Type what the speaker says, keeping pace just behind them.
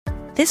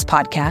This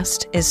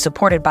podcast is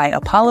supported by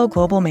Apollo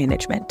Global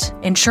Management,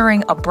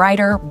 ensuring a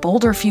brighter,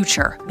 bolder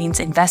future means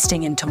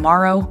investing in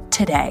tomorrow,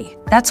 today.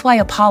 That's why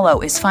Apollo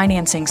is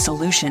financing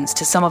solutions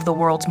to some of the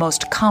world's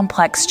most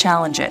complex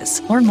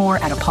challenges. Learn more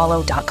at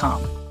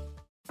apollo.com.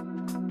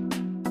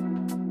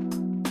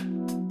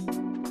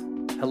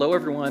 Hello,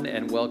 everyone,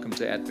 and welcome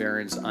to At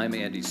Barron's. I'm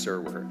Andy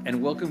Serwer, and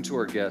welcome to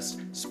our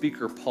guest,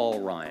 Speaker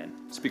Paul Ryan.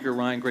 Speaker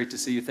Ryan, great to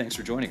see you. Thanks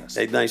for joining us.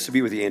 Hey, nice to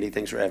be with you, Andy.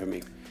 Thanks for having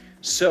me.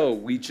 So,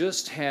 we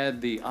just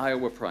had the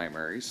Iowa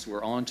primaries.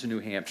 We're on to New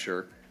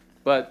Hampshire,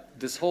 but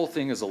this whole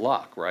thing is a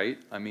lock, right?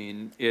 I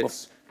mean,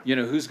 it's,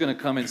 who's going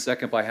to come in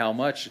second by how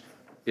much?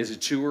 Is it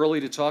too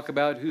early to talk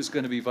about who's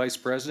going to be vice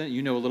president?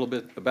 You know a little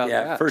bit about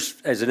that. Yeah,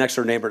 first, as an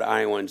extra neighbor to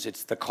Iowans,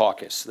 it's the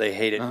caucus. They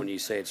hate it when you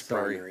say it's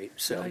primary.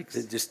 So,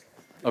 just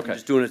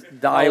doing it.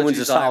 The Iowans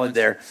are solid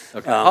there.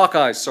 Okay.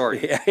 Hawkeyes,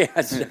 sorry.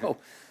 Yeah, so,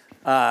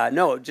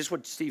 no, just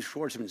what Steve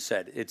Schwarzman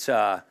said. It's,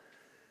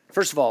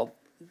 first of all,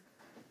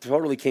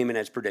 totally came in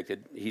as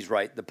predicted. He's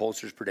right. The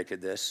pollsters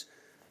predicted this.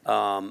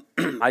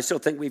 I still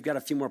think we've got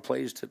a few more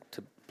plays to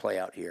play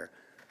out here.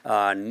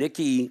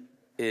 Nikki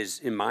is,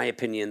 in my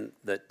opinion,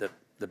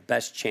 the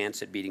best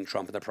chance at beating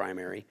Trump in the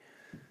primary.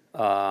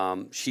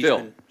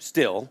 Still.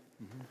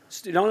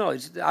 No,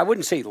 I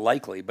wouldn't say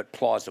likely, but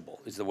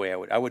plausible is the way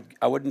I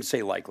wouldn't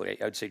say likely.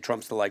 I would say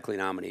Trump's the likely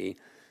nominee,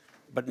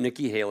 but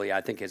Nikki Haley, I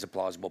think, has a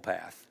plausible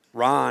path.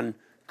 Ron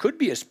could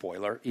be a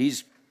spoiler.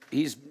 He's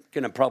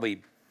going to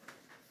probably,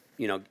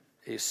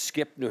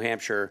 skip New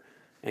Hampshire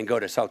and go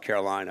to South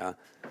Carolina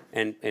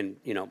and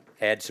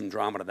add some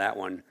drama to that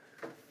one.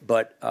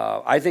 But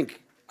I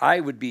think I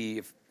would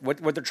be,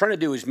 what they're trying to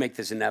do is make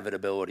this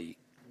inevitability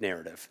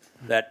narrative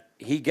that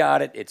he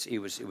got it. It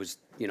was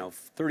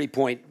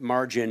 30-point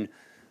margin.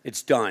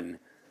 It's done.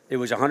 It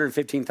was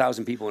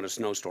 115,000 people in a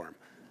snowstorm.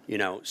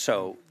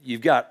 So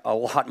you've got a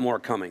lot more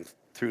coming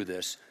through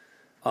this.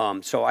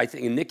 So I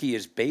think Nikki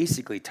is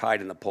basically tied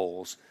in the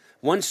polls.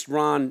 Once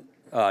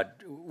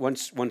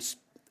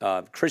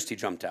Christie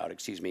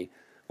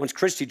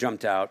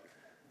jumped out,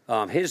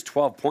 his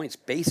 12 points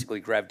basically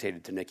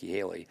gravitated to Nikki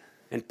Haley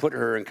and put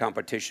her in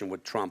competition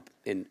with Trump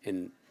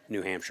in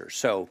New Hampshire.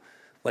 So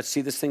let's see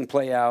this thing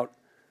play out.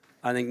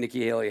 I think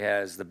Nikki Haley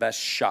has the best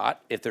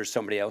shot if there's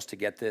somebody else to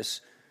get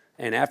this.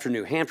 And after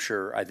New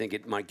Hampshire, I think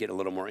it might get a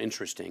little more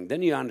interesting.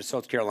 Then you're on to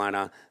South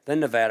Carolina, then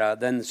Nevada,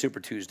 then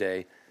Super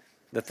Tuesday.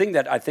 The thing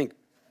that I think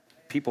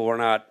people who are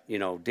not,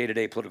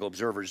 day-to-day political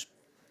observers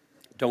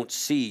don't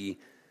see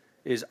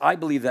is I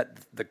believe that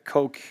the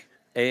Koch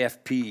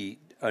AFP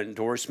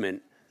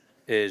endorsement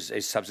is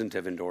a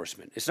substantive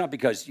endorsement. It's not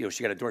because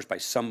she got endorsed by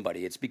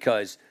somebody. It's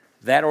because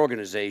that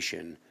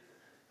organization,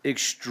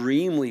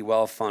 extremely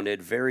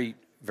well-funded, very,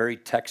 very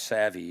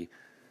tech-savvy,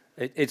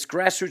 its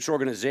grassroots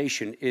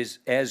organization is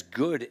as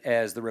good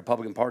as the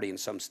Republican Party in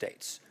some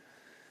states.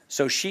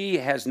 So she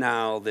has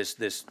now this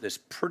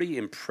pretty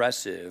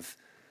impressive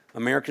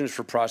Americans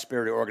for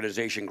Prosperity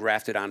organization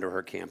grafted onto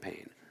her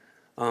campaign.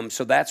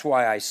 So that's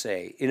why I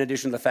say, in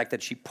addition to the fact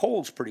that she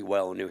polls pretty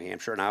well in New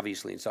Hampshire and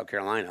obviously in South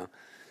Carolina,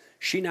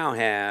 she now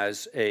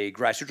has a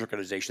grassroots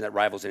organization that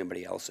rivals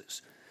anybody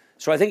else's.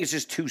 So I think it's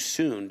just too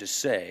soon to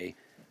say,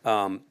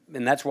 and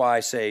that's why I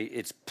say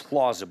it's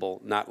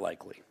plausible, not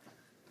likely.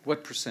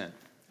 What percent?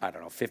 I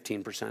don't know,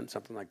 15%,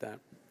 something like that.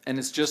 And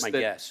it's just my that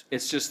guess.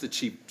 It's just that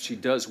she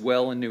does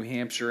well in New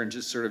Hampshire and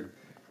just sort of,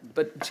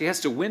 but she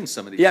has to win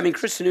some of these. Yeah, I mean,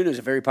 Chris Sununu is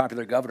a very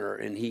popular governor,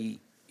 and he.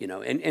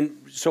 And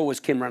so was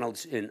Kim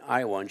Reynolds in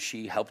Iowa, and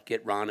she helped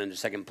get Ron into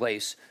second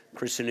place.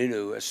 Chris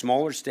Sununu, a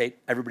smaller state,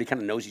 everybody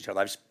kind of knows each other.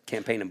 I've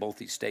campaigned in both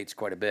these states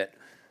quite a bit.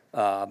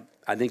 I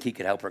think he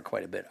could help her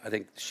quite a bit. I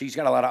think she's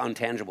got a lot of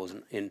intangibles,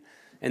 and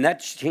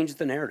that changes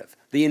the narrative.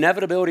 The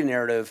inevitability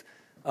narrative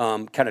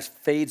kind of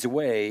fades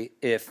away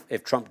if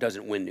Trump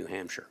doesn't win New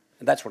Hampshire.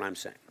 And that's what I'm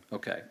saying.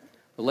 Okay.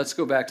 Well, let's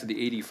go back to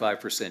the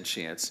 85%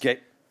 chance.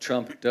 Okay.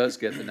 Trump does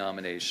get the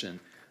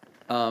nomination.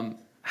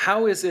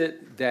 How is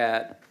it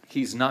that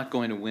he's not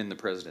going to win the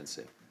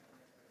presidency?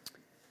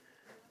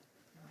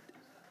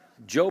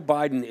 Joe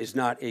Biden is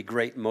not a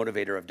great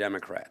motivator of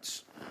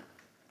Democrats.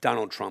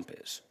 Donald Trump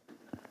is.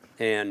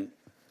 And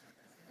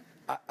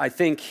I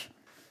think,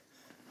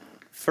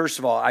 first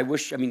of all,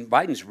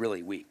 Biden's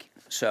really weak.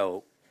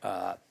 So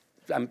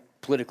I'm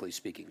politically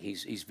speaking,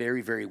 he's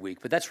very, very weak.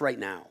 But that's right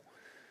now.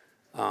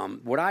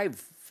 What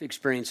I've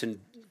experienced in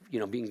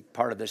being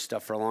part of this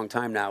stuff for a long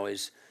time now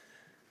is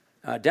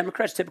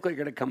Democrats typically are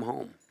going to come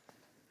home.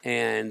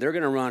 And they're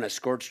going to run a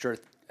scorched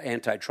earth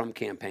anti-Trump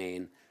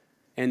campaign.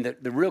 And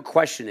the real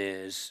question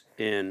is,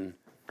 in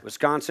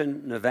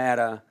Wisconsin,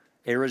 Nevada,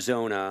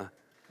 Arizona,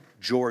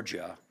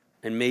 Georgia,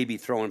 and maybe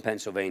throw in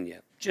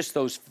Pennsylvania, just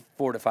those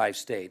 4 to 5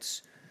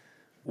 states,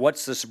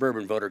 what's the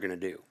suburban voter going to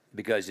do?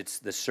 Because it's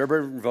the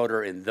suburban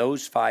voter in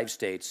those 5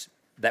 states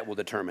that will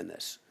determine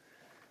this.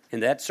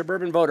 And that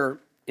suburban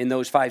voter in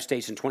those 5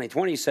 states in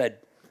 2020 said,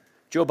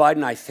 Joe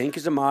Biden, I think,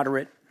 is a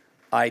moderate.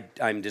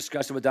 I'm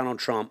disgusted with Donald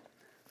Trump.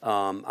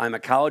 I'm a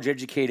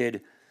college-educated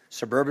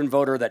suburban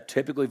voter that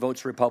typically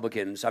votes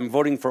Republicans. I'm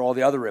voting for all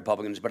the other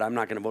Republicans, but I'm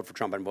not going to vote for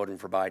Trump. I'm voting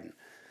for Biden.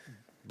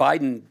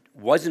 Biden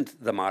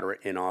wasn't the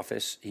moderate in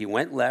office. He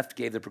went left,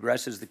 gave the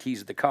progressives the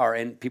keys of the car,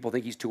 and people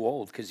think he's too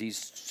old because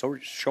he's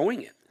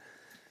showing it.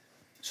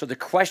 So the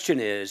question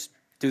is,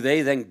 do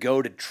they then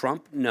go to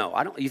Trump? No,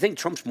 I don't. You think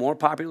Trump's more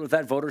popular with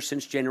that voter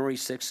since January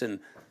 6th and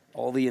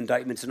all the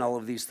indictments and all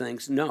of these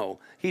things? No,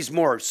 he's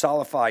more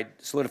solidified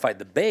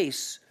the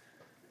base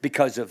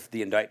because of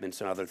the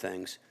indictments and other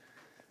things.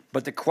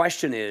 But the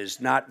question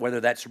is not whether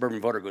that suburban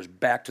voter goes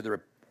back to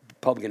the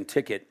Republican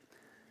ticket.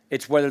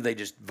 It's whether they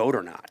just vote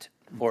or not,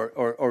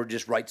 or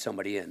just write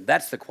somebody in.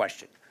 That's the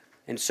question.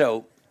 And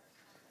so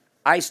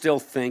I still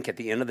think at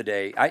the end of the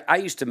day, I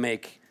used to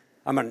make,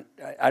 I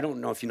don't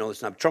know if you know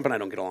this, Trump and I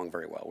don't get along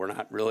very well. We're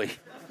not really,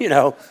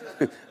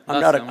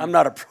 I'm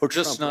not a pro-Trump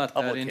just not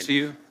Republican. that into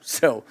you.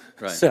 So,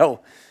 Right. so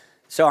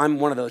I'm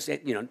one of those,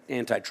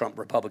 anti-Trump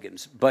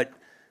Republicans. But,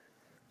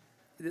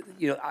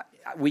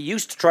 we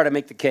used to try to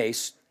make the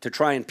case to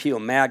try and peel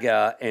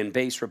MAGA and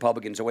base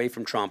Republicans away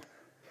from Trump.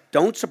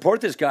 Don't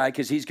support this guy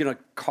because he's going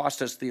to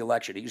cost us the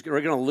election.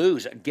 We're going to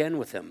lose again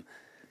with him.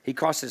 He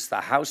cost us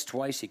the House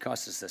twice. He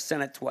cost us the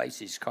Senate twice.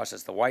 He's cost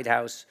us the White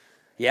House.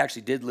 He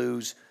actually did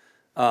lose.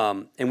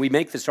 And we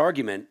make this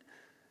argument,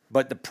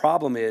 but the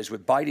problem is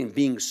with Biden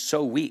being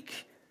so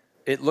weak,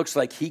 it looks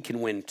like he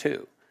can win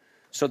too.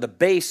 So the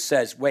base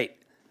says, wait,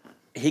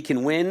 he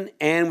can win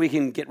and we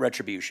can get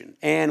retribution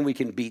and we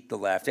can beat the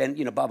left and,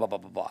 blah, blah, blah,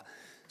 blah, blah.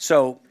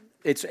 So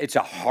it's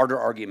a harder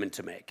argument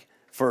to make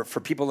for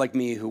people like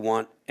me who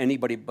want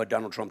anybody but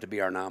Donald Trump to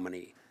be our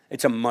nominee.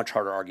 It's a much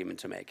harder argument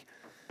to make.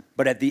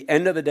 But at the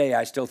end of the day,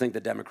 I still think the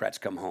Democrats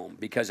come home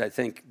because I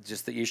think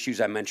just the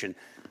issues I mentioned,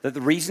 that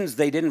the reasons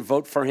they didn't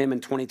vote for him in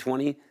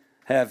 2020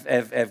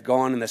 have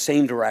gone in the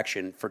same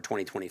direction for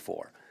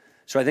 2024.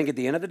 So I think at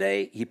the end of the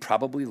day, he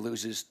probably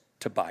loses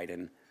to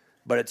Biden,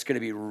 but it's going to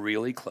be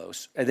really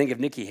close. I think if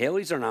Nikki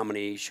Haley's our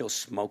nominee, she'll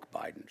smoke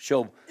Biden.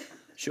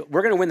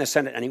 We're going to win the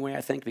Senate anyway,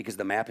 I think, because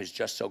the map is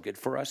just so good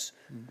for us.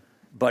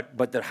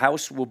 But the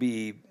House will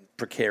be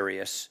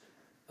precarious.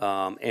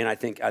 And I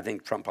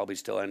think Trump probably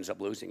still ends up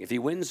losing. If he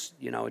wins,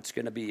 it's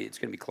going to be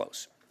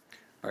close.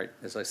 All right.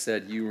 As I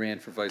said, you ran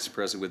for vice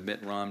president with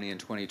Mitt Romney in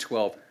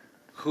 2012.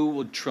 Who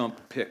would Trump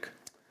pick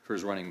for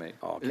his running mate?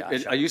 Oh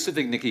gosh, I used to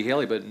think Nikki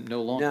Haley, but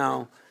no longer.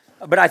 No,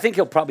 but I think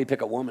he'll probably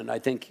pick a woman. I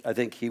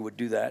think he would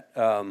do that.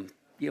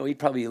 He'd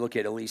probably look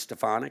at Elise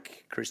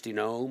Stefanik, Kristi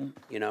Noem.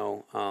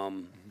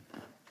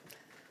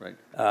 Right.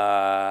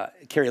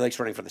 Carrie Lake's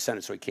running for the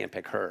Senate, so he can't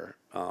pick her.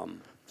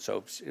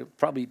 So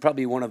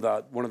probably one of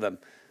the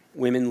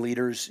women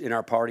leaders in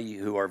our party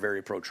who are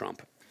very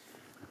pro-Trump.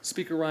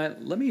 Speaker Ryan,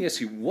 let me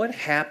ask you, what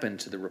happened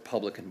to the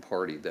Republican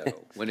Party,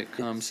 though, when it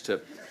comes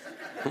to...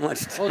 Hold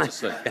on a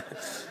second.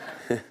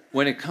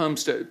 When it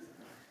comes to...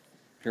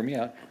 Hear me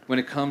out. When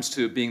it comes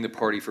to being the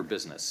party for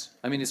business.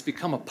 I mean, it's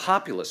become a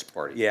populist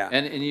party. Yeah.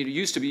 And it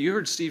used to be, you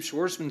heard Steve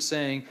Schwarzman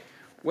saying,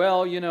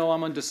 well,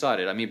 I'm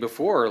undecided. I mean,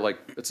 before,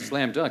 it's a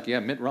slam dunk. Yeah,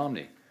 Mitt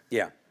Romney.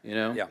 Yeah.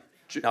 Yeah.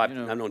 I've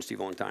known Steve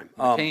a long time.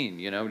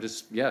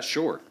 McCain,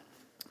 sure.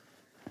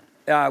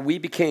 We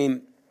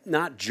became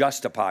not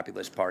just a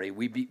populist party.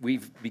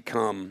 We've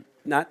become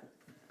not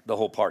the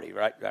whole party,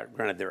 right?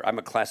 Granted, I'm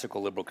a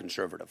classical liberal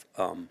conservative.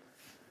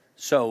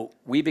 So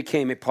we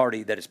became a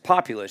party that is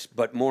populist,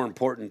 but more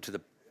important to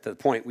the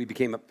point, we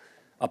became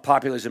a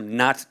populism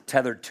not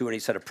tethered to any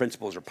set of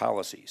principles or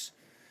policies.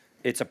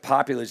 It's a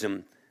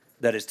populism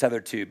that is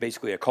tethered to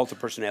basically a cult of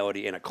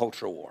personality and a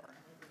cultural war.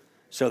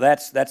 So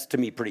that's to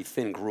me pretty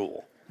thin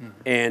gruel.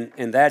 Mm-hmm.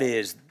 And that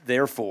is,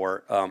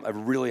 therefore, a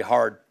really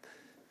hard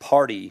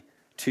party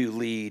to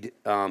lead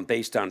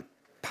based on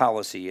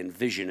policy and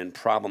vision and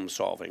problem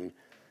solving.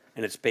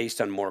 And it's based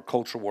on more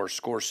cultural war,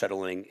 score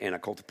settling, and a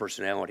cult of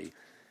personality.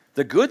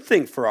 The good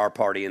thing for our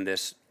party in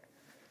this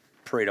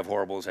parade of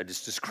horribles I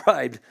just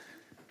described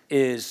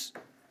is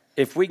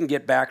if we can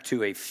get back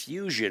to a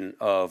fusion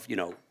of,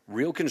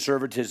 real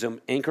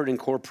conservatism anchored in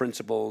core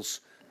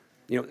principles.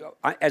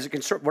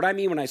 What I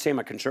mean when I say I'm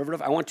a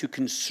conservative, I want to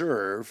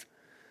conserve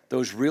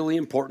those really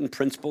important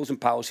principles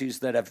and policies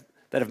that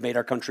have made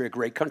our country a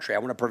great country. I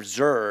want to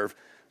preserve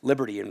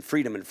liberty and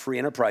freedom and free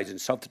enterprise and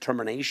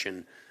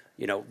self-determination,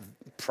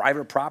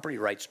 private property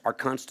rights, our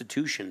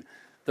Constitution.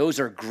 Those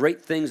are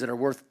great things that are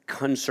worth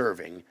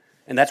conserving,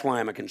 and that's why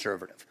I'm a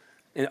conservative,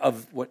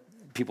 of what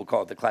people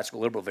call the classical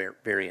liberal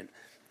variant.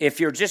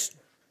 If you're just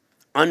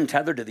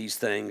untethered to these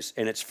things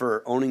and it's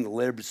for owning the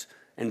libs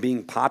and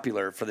being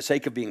popular for the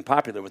sake of being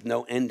popular with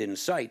no end in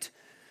sight,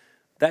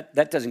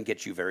 that doesn't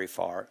get you very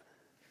far.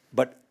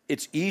 But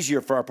it's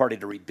easier for our party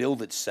to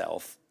rebuild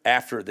itself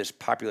after this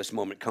populist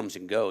moment comes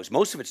and goes.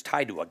 Most of it's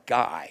tied to a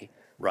guy,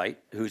 right,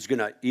 who's going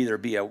to either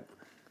be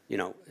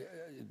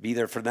be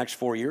there for the next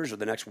 4 years or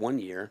the next 1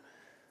 year.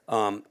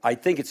 I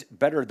think it's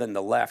better than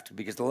the left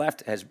because the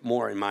left has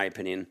more, in my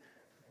opinion.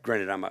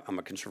 Granted, I'm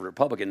a conservative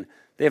Republican.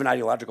 They have an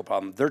ideological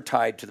problem. They're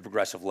tied to the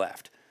progressive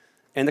left.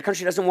 And the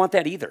country doesn't want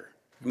that either.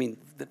 I mean,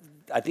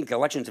 I think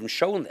elections have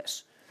shown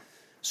this.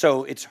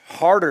 So it's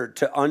harder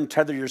to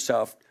untether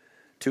yourself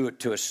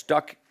to a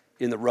stuck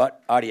in the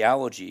rut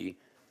ideology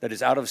that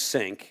is out of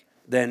sync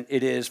than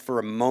it is for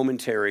a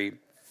momentary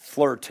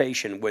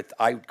flirtation with,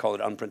 I would call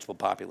it unprincipled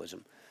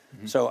populism.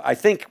 So I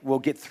think we'll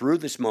get through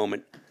this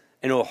moment,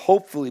 and it'll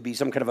hopefully be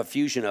some kind of a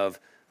fusion of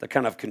the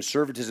kind of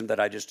conservatism that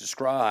I just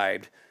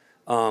described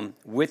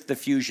with the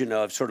fusion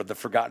of sort of the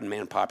forgotten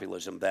man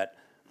populism that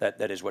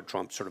is what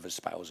Trump sort of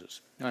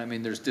espouses. I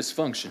mean, there's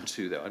dysfunction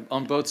too, though,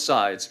 on both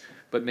sides,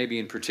 but maybe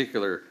in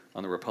particular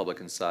on the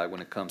Republican side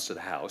when it comes to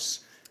the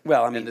House.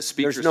 Well, I mean, and the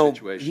speaker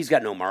situation. He's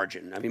got no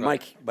margin. I mean,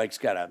 Mike's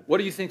got a. What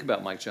do you think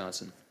about Mike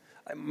Johnson?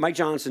 Mike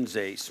Johnson's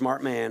a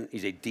smart man.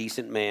 He's a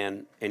decent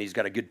man, and he's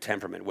got a good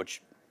temperament,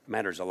 which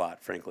matters a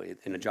lot, frankly,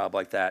 in a job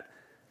like that.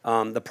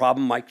 The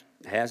problem Mike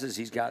has is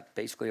he's got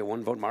basically a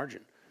one-vote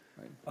margin.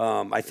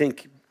 Right. I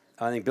think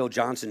Bill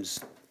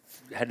Johnson's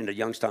heading to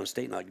Youngstown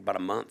State in like about a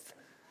month.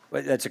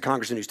 That's a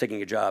congressman who's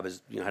taking a job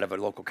as head of a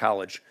local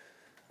college.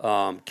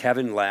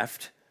 Kevin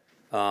left,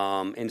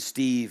 and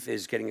Steve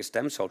is getting a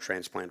stem cell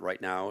transplant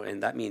right now,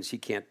 and that means he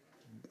can't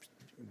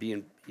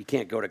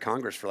go to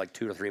Congress for like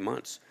 2 to 3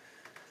 months.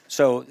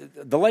 So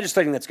the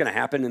legislating that's going to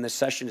happen in this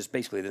session is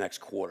basically the next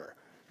quarter,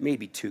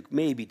 maybe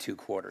two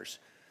quarters.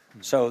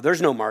 So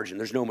there's no margin,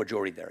 there's no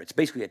majority there. It's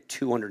basically a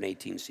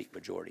 218-seat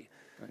majority.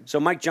 Right. So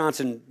Mike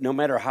Johnson, no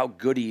matter how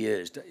good he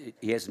is,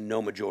 he has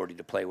no majority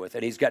to play with,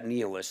 and he's got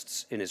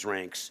nihilists in his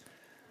ranks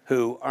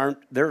who aren't.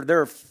 They're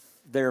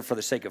there for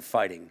the sake of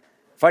fighting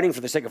for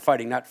the sake of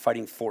fighting, not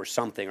fighting for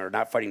something or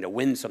not fighting to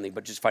win something,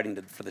 but just fighting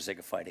for the sake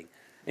of fighting.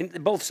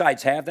 And both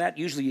sides have that.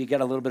 Usually, you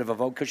get a little bit of a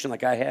vote cushion,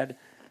 like I had,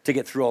 to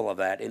get through all of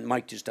that, and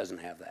Mike just doesn't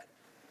have that.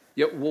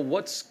 Yeah. Well,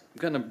 what's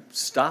going to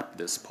stop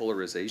this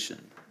polarization?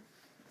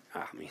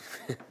 I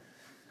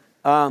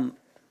mean,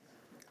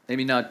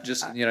 maybe not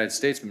just in the United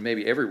States, but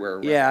maybe everywhere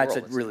around the yeah, world.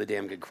 it's a really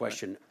damn good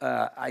question.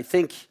 I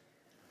think,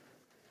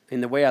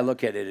 in the way I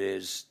look at it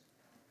is,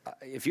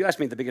 if you ask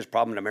me the biggest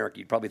problem in America,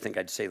 you'd probably think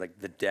I'd say like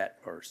the debt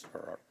or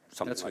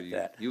something That's like what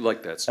that. You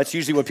like that stuff. That's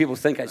usually what people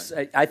think.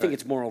 Right. I think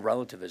it's moral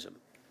relativism,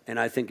 and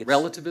I think it's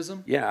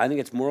relativism. Yeah, I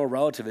think it's moral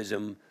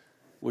relativism,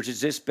 which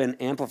has just been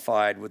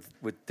amplified with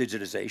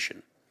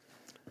digitization.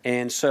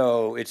 And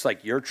so it's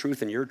like your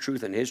truth and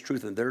his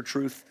truth and their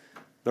truth.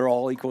 They're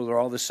all equal. They're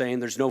all the same.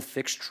 There's no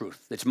fixed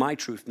truth. It's my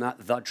truth,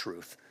 not the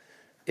truth.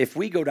 If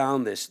we go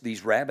down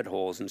these rabbit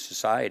holes in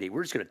society,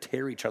 we're just going to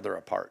tear each other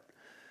apart.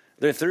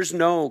 If there's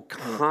no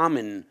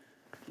common,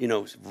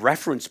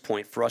 reference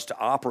point for us to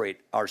operate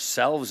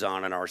ourselves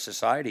on and our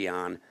society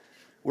on,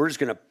 we're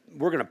going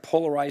to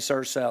polarize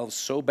ourselves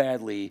so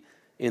badly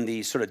in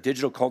these sort of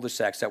digital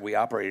cul-de-sacs that we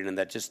operate in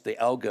that just the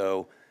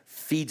algo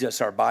feeds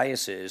us our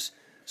biases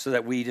so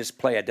that we just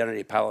play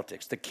identity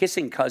politics. The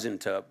kissing cousin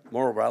to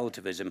moral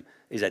relativism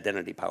is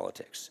identity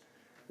politics.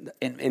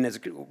 And as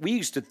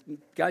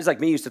guys like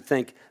me used to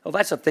think, oh,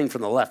 that's a thing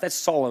from the left. That's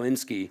Saul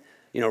Alinsky,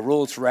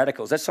 rules for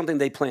radicals. That's something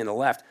they play on the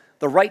left.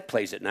 The right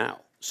plays it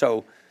now.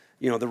 So,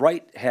 the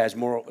right has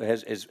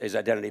has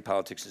identity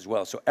politics as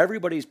well. So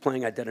everybody's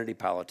playing identity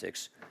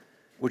politics,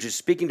 which is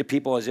speaking to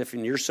people as if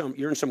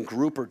you're in some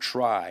group or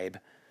tribe,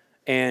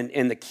 and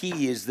the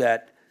key is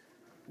that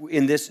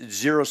in this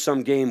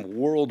zero-sum game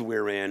world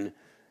we're in,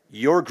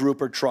 your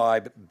group or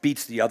tribe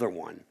beats the other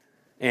one,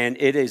 and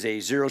it is a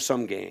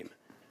zero-sum game.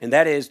 And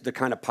that is the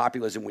kind of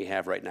populism we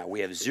have right now.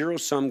 We have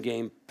zero-sum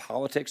game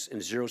politics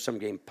and zero-sum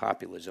game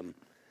populism.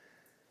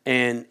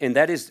 And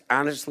that is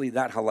honestly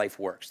not how life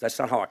works. That's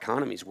not how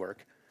economies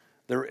work.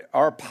 There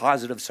are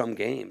positive-sum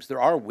games.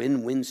 There are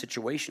win-win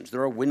situations.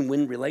 There are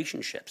win-win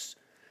relationships.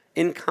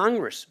 In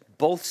Congress,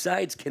 both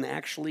sides can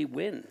actually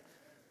win.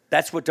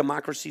 That's what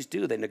democracies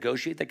do. They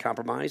negotiate, they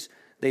compromise,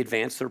 they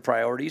advance their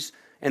priorities,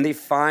 and they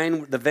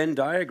find the Venn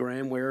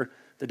diagram where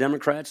the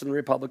Democrats and the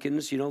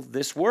Republicans,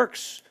 this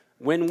works.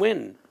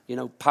 Win-win,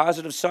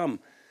 positive sum.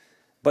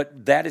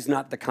 But that is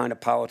not the kind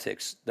of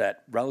politics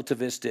that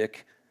relativistic,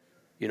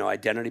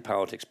 identity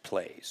politics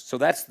plays. So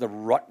that's the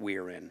rut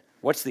we're in.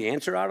 What's the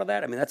answer out of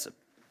that? I mean,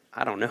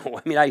 I don't know.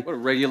 I mean, I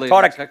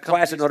taught a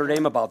class at Notre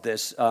Dame about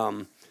this.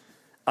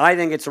 I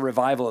think it's a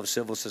revival of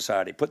civil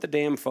society. Put the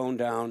damn phone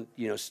down,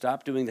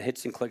 stop doing the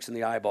hits and clicks and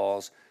the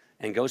eyeballs,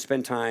 and go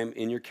spend time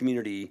in your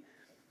community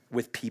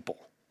with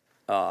people,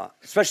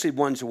 especially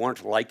ones who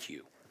aren't like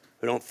you,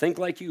 who don't think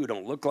like you, who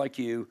don't look like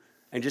you,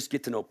 and just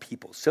get to know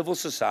people. Civil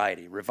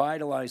society,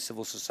 revitalize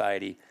civil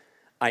society.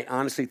 I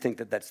honestly think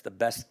that that's the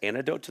best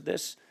antidote to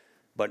this,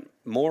 but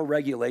more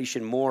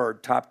regulation, more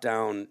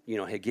top-down,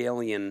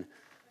 Hegelian,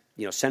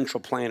 central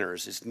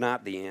planners is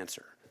not the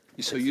answer.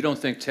 So you don't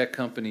think tech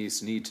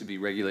companies need to be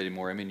regulated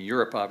more? I mean,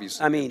 Europe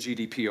obviously has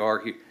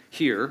GDPR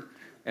here,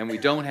 and we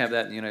don't have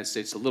that in the United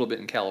States, a little bit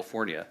in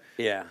California.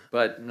 Yeah.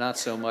 But not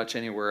so much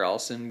anywhere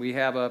else, and we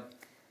have a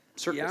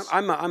circus. Yeah,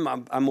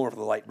 I'm more of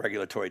the light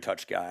regulatory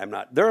touch guy. I'm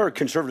not. There are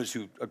conservatives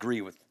who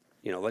agree with,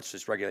 let's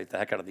just regulate the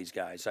heck out of these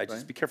guys.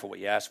 Just be careful what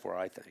you ask for,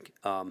 I think.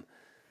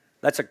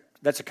 That's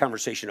a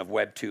conversation of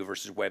Web 2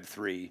 versus Web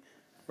 3,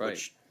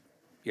 which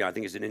I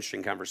think is an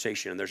interesting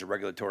conversation, and there's a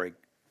regulatory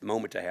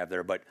moment to have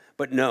there. But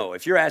no,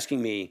 if you're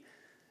asking me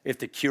if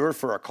the cure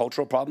for our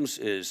cultural problems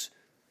is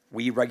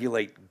we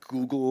regulate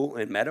Google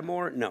and Meta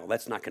more, no,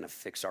 that's not going to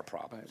fix our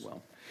problems. Right,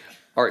 well,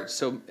 All right,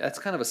 so that's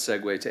kind of a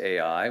segue to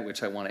AI,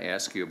 which I want to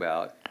ask you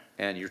about.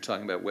 And you're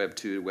talking about Web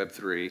 2, Web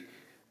 3.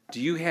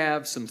 Do you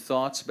have some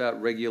thoughts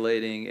about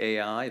regulating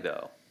AI,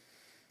 though?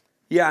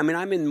 Yeah, I mean,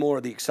 I'm in more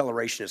of the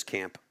accelerationist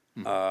camp,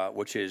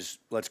 which is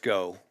let's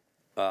go.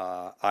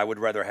 I would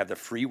rather have the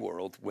free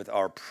world with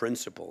our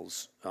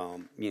principles,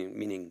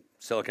 meaning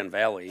Silicon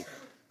Valley,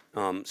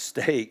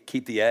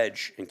 keep the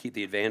edge and keep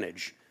the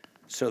advantage,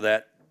 so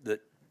that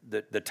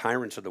the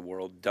tyrants of the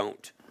world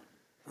don't.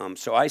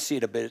 So I see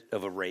it a bit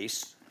of a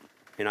race,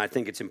 and I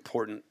think it's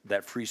important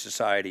that free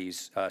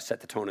societies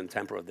set the tone and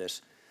tempo of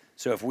this.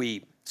 So if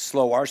we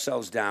slow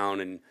ourselves down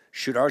and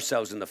shoot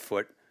ourselves in the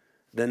foot,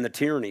 then the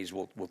tyrannies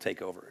will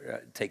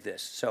take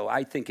this. So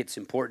I think it's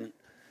important.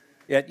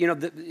 Yeah,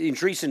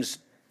 Andreessen's,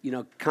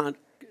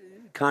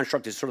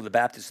 construct is sort of the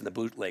Baptists and the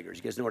bootleggers.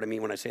 You guys know what I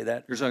mean when I say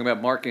that? You're talking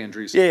about Mark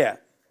Andreessen. Yeah.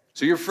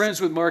 So you're friends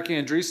with Mark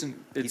Andreessen.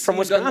 He's from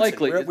Wisconsin.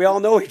 Unlikely. We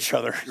all know each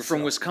other. You're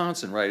from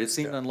Wisconsin, right? It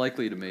seemed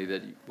unlikely to me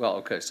that,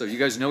 okay, so you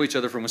guys know each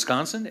other from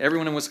Wisconsin?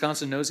 Everyone in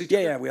Wisconsin knows each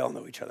other? Yeah, we all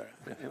know each other.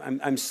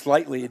 I'm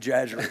slightly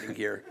exaggerating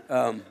here,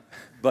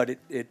 but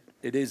it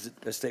is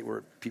a state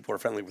where people are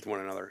friendly with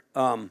one another.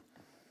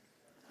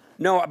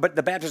 No, but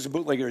the Baptists and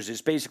bootleggers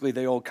is basically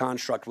the old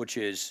construct, which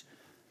is,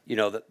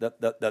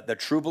 the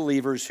true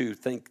believers who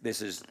think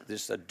this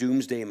is a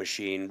doomsday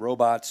machine,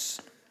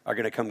 robots are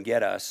going to come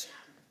get us,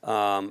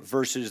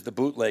 versus the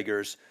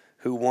bootleggers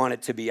who want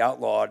it to be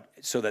outlawed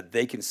so that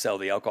they can sell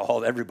the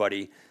alcohol to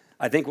everybody.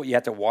 I think what you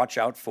have to watch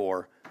out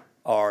for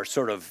are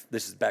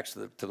this is back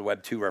to the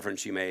Web 2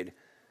 reference you made,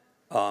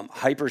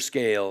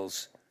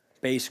 hyperscales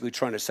basically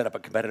trying to set up a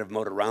competitive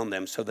moat around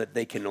them so that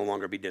they can no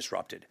longer be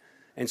disrupted.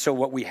 And so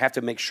what we have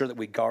to make sure that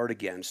we guard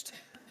against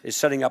is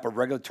setting up a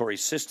regulatory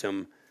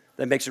system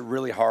that makes it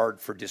really hard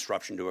for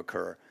disruption to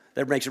occur,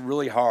 that makes it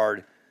really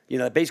hard,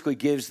 that basically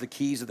gives the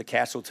keys of the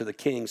castle to the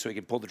king so he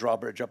can pull the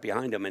drawbridge up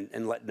behind him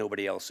and let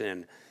nobody else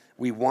in.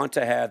 We want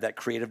to have that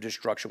creative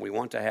destruction. We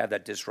want to have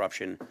that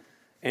disruption.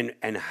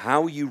 And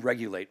how you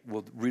regulate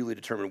will really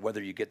determine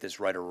whether you get this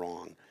right or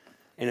wrong.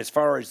 And as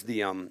far as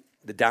the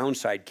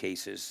downside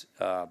cases,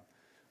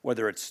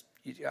 whether it's,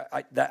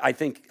 I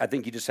think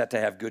you just have to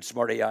have good,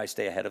 smart AI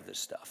stay ahead of this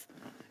stuff.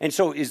 And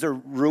so is there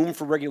room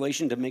for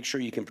regulation to make sure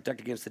you can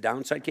protect against the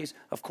downside case?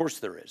 Of course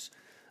there is.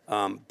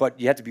 But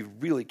you have to be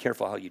really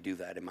careful how you do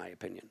that, in my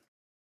opinion.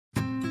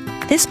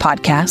 This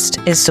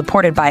podcast is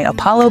supported by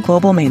Apollo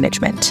Global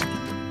Management.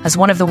 As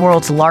one of the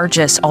world's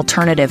largest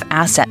alternative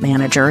asset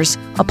managers,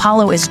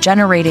 Apollo is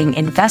generating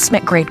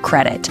investment-grade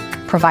credit,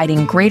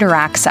 providing greater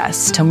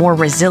access to more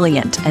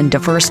resilient and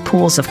diverse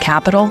pools of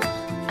capital,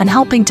 and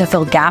helping to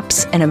fill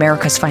gaps in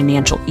America's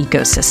financial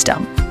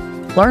ecosystem.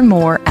 Learn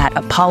more at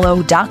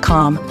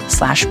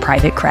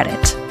apollo.com/private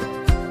credit.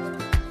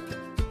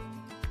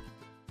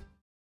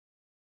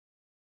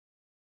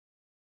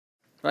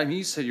 I mean,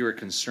 you said you were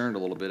concerned a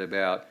little bit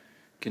about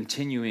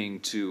continuing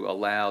to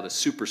allow the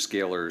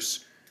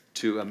superscalers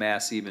to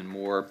amass even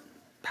more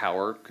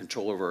power,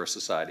 control over our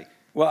society.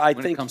 Well,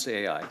 when it comes to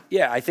AI.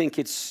 Yeah, I think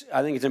it's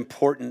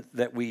important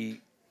that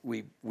we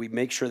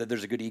make sure that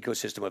there's a good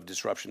ecosystem of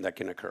disruption that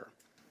can occur.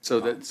 So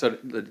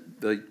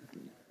the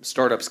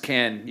startups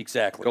can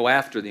go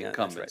after the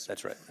incumbents.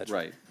 That's right.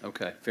 Right.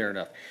 Okay. Fair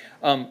enough.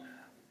 I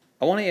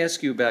want to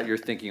ask you about your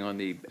thinking on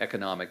the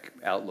economic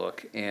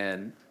outlook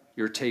and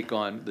your take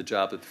on the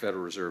job that the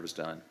Federal Reserve has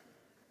done.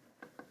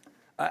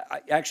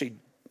 I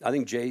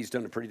think Jay's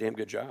done a pretty damn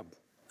good job.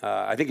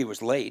 I think he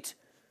was late.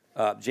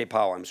 Jay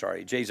Powell, I'm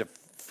sorry. Jay's a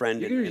friend.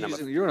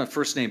 You're on a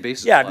first name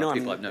basis. Yeah, with a lot of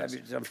people I've known.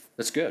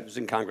 That's good. I was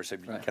in Congress.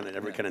 Everybody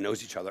kind of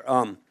knows each other.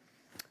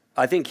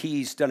 I think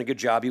he's done a good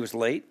job. He was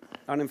late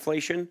on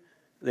inflation.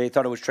 They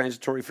thought it was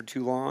transitory for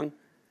too long.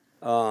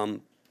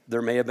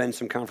 There may have been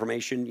some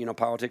confirmation,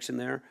 politics in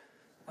there,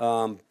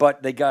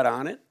 but they got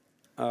on it,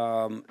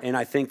 and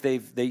I think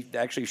they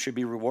actually should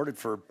be rewarded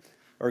or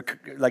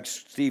like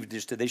Steve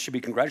just did. They should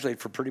be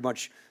congratulated for pretty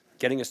much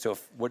getting us to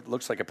what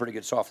looks like a pretty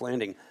good soft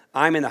landing.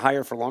 I'm in the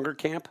higher for longer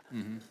camp,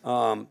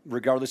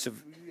 regardless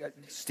of.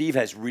 Steve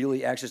has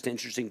really access to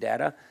interesting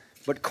data,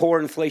 but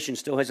core inflation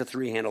still has a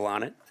 3 handle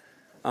on it.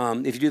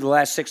 If you do the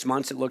last 6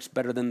 months, it looks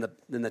better than the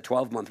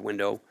 12-month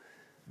window.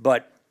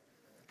 But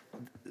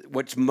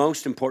what's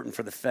most important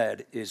for the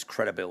Fed is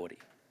credibility.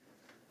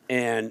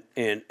 And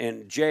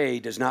Jay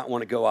does not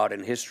want to go out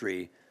in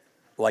history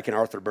like an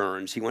Arthur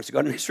Burns. He wants to go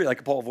out in history like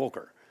a Paul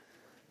Volcker.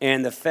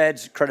 And the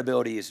Fed's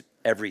credibility is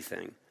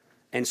everything.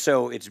 And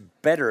so it's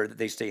better that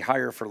they stay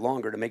higher for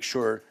longer to make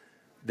sure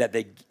that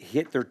they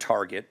hit their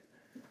target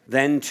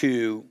than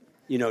to,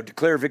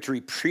 declare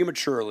victory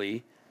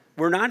prematurely.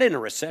 We're not in a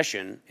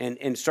recession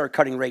and start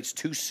cutting rates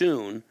too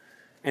soon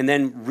and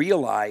then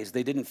realize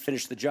they didn't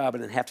finish the job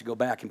and then have to go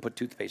back and put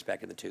toothpaste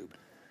back in the tube.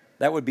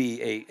 That would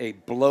be a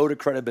blow to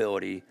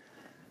credibility.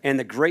 And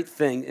the great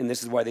thing, and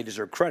this is why they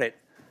deserve credit,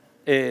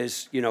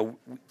 is,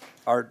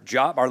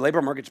 our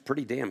labor market's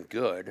pretty damn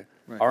good.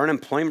 Right. Our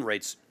unemployment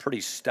rate's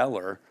pretty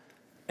stellar.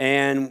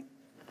 And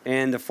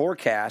the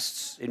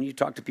forecasts, and you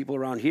talk to people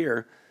around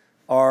here,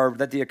 are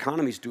that the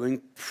economy's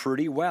doing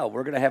pretty well.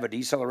 We're going to have a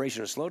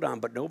deceleration, a slowdown,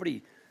 but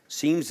nobody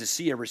seems to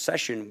see a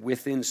recession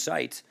within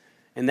sight,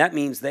 and that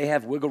means they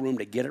have wiggle room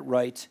to get it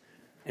right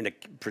and to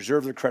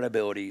preserve their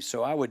credibility.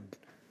 So I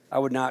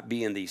would not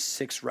be in the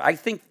 6. I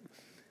think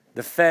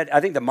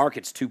the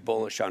market's too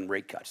bullish on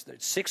rate cuts.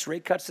 6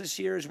 rate cuts this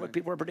year is what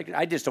people are predicting.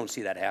 I just don't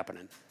see that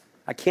happening.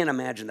 I can't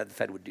imagine that the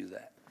Fed would do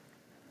that.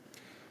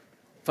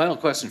 Final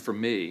question from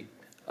me,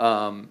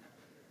 and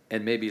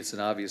maybe it's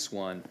an obvious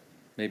one,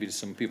 maybe to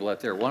some people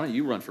out there. Why don't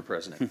you run for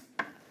president?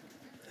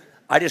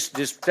 I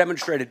just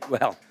demonstrated.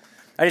 Well,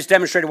 I just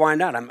demonstrated why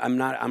not. I'm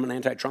an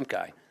anti-Trump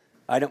guy.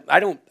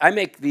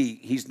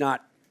 He's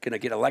not going to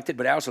get elected,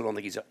 but I also don't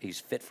think he's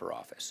fit for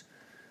office.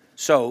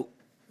 So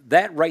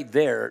that right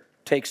there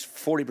takes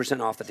 40%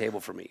 off the table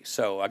for me.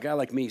 So a guy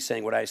like me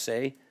saying what I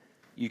say,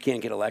 you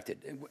can't get elected.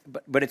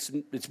 But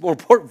it's more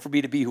important for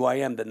me to be who I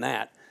am than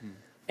that.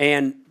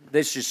 And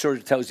this just sort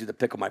of tells you the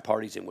pickle my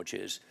party's in, which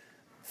is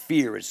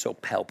fear is so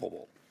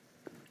palpable.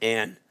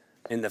 And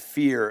the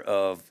fear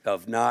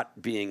of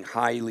not being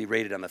highly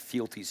rated on the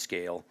fealty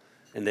scale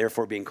and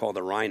therefore being called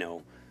a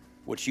rhino,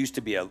 which used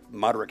to be a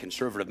moderate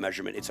conservative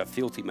measurement, it's a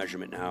fealty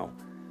measurement now.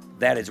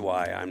 That is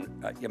why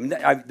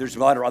there's a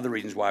lot of other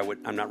reasons why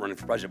I'm not running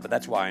for president, but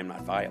that's why I'm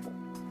not viable.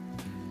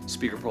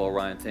 Speaker Paul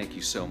Ryan, thank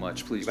you so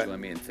much. Please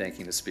join me in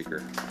thanking the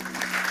Speaker.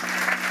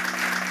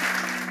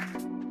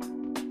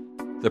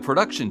 The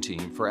production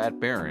team for At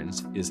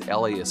Barron's is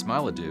Ellie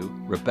Ismailadou,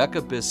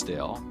 Rebecca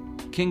Bisdale,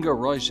 Kinga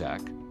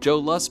Royjak, Joe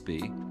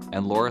Lusby,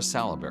 and Laura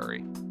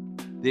Salaberry.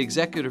 The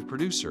executive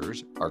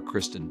producers are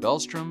Kristen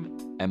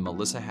Bellstrom and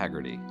Melissa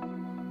Haggerty.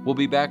 We'll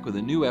be back with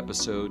a new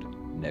episode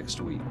next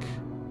week.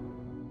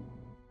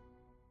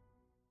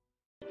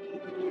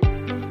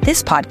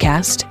 This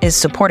podcast is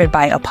supported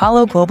by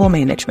Apollo Global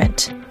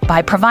Management.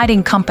 By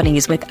providing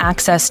companies with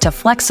access to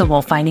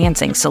flexible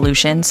financing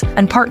solutions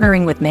and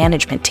partnering with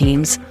management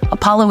teams,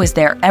 Apollo is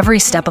there every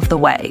step of the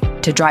way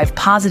to drive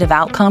positive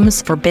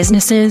outcomes for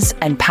businesses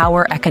and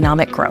power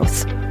economic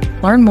growth.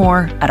 Learn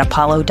more at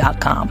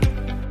apollo.com.